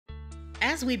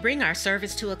As we bring our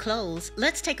service to a close,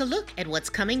 let's take a look at what's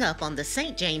coming up on the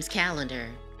St. James calendar.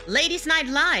 Ladies Night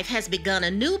Live has begun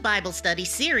a new Bible study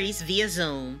series via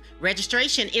Zoom.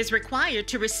 Registration is required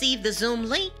to receive the Zoom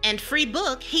link and free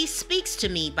book, He Speaks to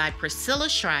Me by Priscilla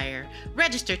Schreier.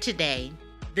 Register today.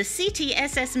 The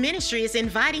CTSS Ministry is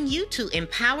inviting you to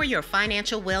empower your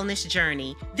financial wellness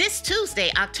journey this Tuesday,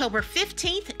 October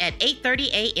 15th at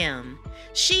 8:30 a.m.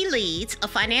 She Leads, a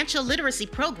financial literacy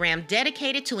program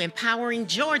dedicated to empowering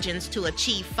Georgians to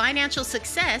achieve financial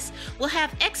success, will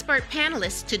have expert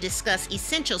panelists to discuss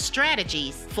essential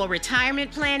strategies for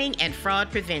retirement planning and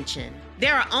fraud prevention.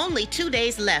 There are only 2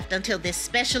 days left until this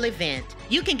special event.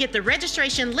 You can get the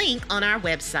registration link on our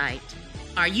website.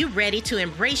 Are you ready to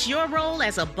embrace your role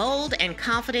as a bold and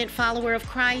confident follower of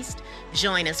Christ?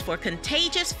 Join us for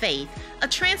Contagious Faith, a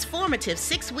transformative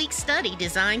 6-week study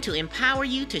designed to empower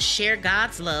you to share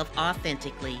God's love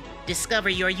authentically. Discover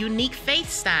your unique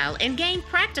faith style and gain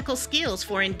practical skills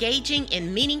for engaging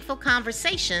in meaningful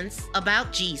conversations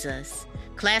about Jesus.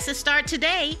 Classes start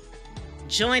today.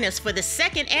 Join us for the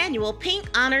 2nd annual Pink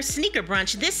Honor Sneaker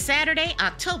Brunch this Saturday,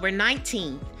 October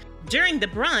 19th. During the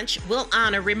brunch, we'll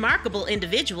honor remarkable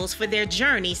individuals for their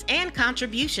journeys and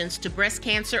contributions to breast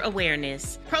cancer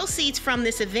awareness. Proceeds from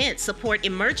this event support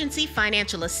emergency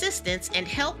financial assistance and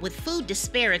help with food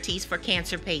disparities for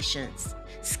cancer patients.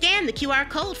 Scan the QR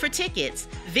code for tickets.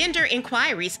 Vendor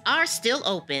inquiries are still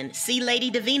open. See Lady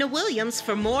Davina Williams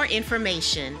for more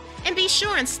information. And be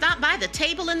sure and stop by the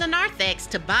table in the narthex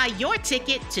to buy your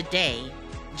ticket today.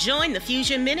 Join the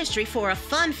Fusion Ministry for a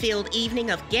fun-filled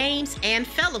evening of games and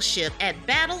fellowship at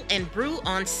Battle and Brew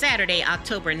on Saturday,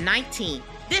 October 19th.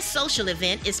 This social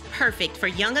event is perfect for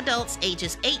young adults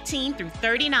ages 18 through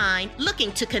 39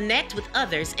 looking to connect with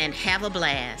others and have a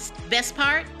blast. Best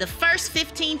part, the first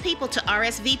 15 people to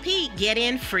RSVP get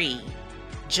in free.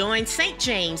 Join St.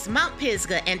 James, Mount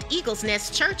Pisgah, and Eagles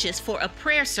Nest churches for a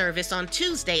prayer service on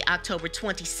Tuesday, October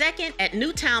 22nd at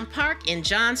Newtown Park in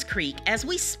Johns Creek as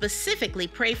we specifically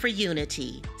pray for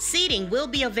unity. Seating will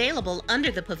be available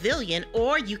under the pavilion,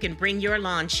 or you can bring your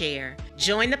lawn chair.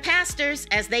 Join the pastors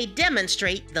as they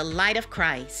demonstrate the light of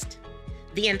Christ.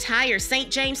 The entire St.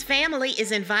 James family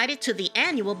is invited to the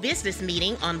annual business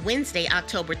meeting on Wednesday,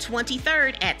 October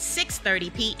 23rd at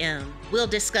 6:30 p.m. We'll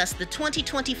discuss the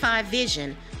 2025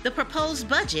 vision, the proposed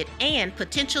budget, and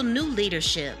potential new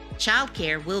leadership.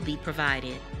 Childcare will be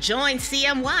provided. Join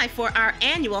CMY for our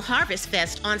annual Harvest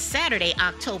Fest on Saturday,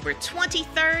 October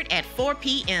 23rd at 4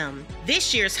 p.m.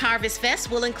 This year's Harvest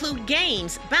Fest will include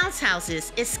games, bounce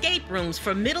houses, escape rooms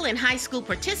for middle and high school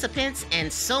participants,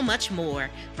 and so much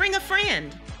more. Bring a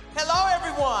friend. Hello,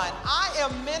 everyone. I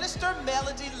am Minister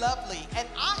Melody Lovely, and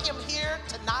I am here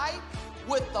tonight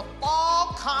with the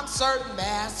Fall Concert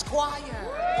Mass Choir.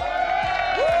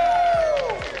 Woo!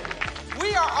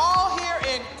 We are all here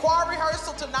in choir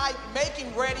rehearsal tonight,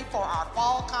 making ready for our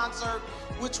fall concert,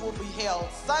 which will be held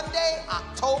Sunday,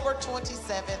 October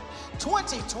 27th,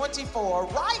 2024,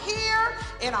 right here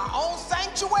in our own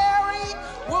sanctuary.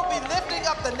 We'll be lifting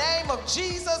up the name of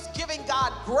Jesus, giving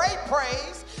God great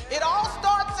praise. It all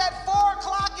starts at 4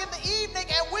 o'clock in the evening,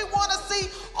 and we want to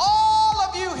see all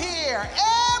of you here.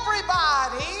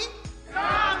 Everybody,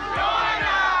 come join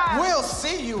us. We'll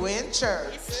see you in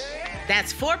church.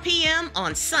 That's 4 p.m.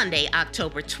 on Sunday,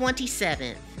 October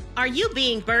 27th. Are you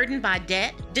being burdened by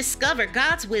debt? Discover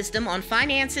God's wisdom on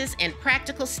finances and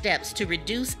practical steps to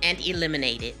reduce and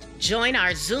eliminate it. Join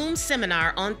our Zoom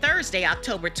seminar on Thursday,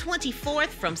 October 24th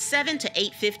from 7 to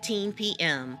 8:15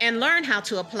 p.m. and learn how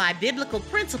to apply biblical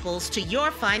principles to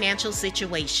your financial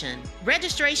situation.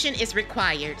 Registration is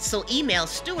required, so email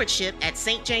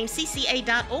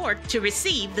stewardship@stjamescca.org to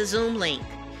receive the Zoom link.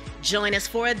 Join us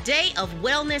for a day of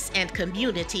wellness and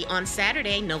community on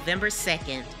Saturday, November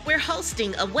 2nd. We're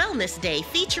hosting a wellness day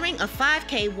featuring a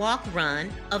 5K walk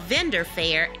run, a vendor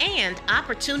fair, and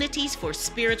opportunities for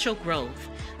spiritual growth.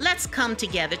 Let's come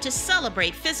together to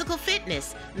celebrate physical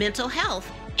fitness, mental health,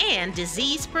 and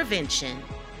disease prevention.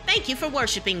 Thank you for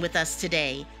worshiping with us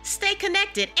today. Stay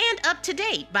connected and up to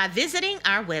date by visiting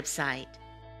our website.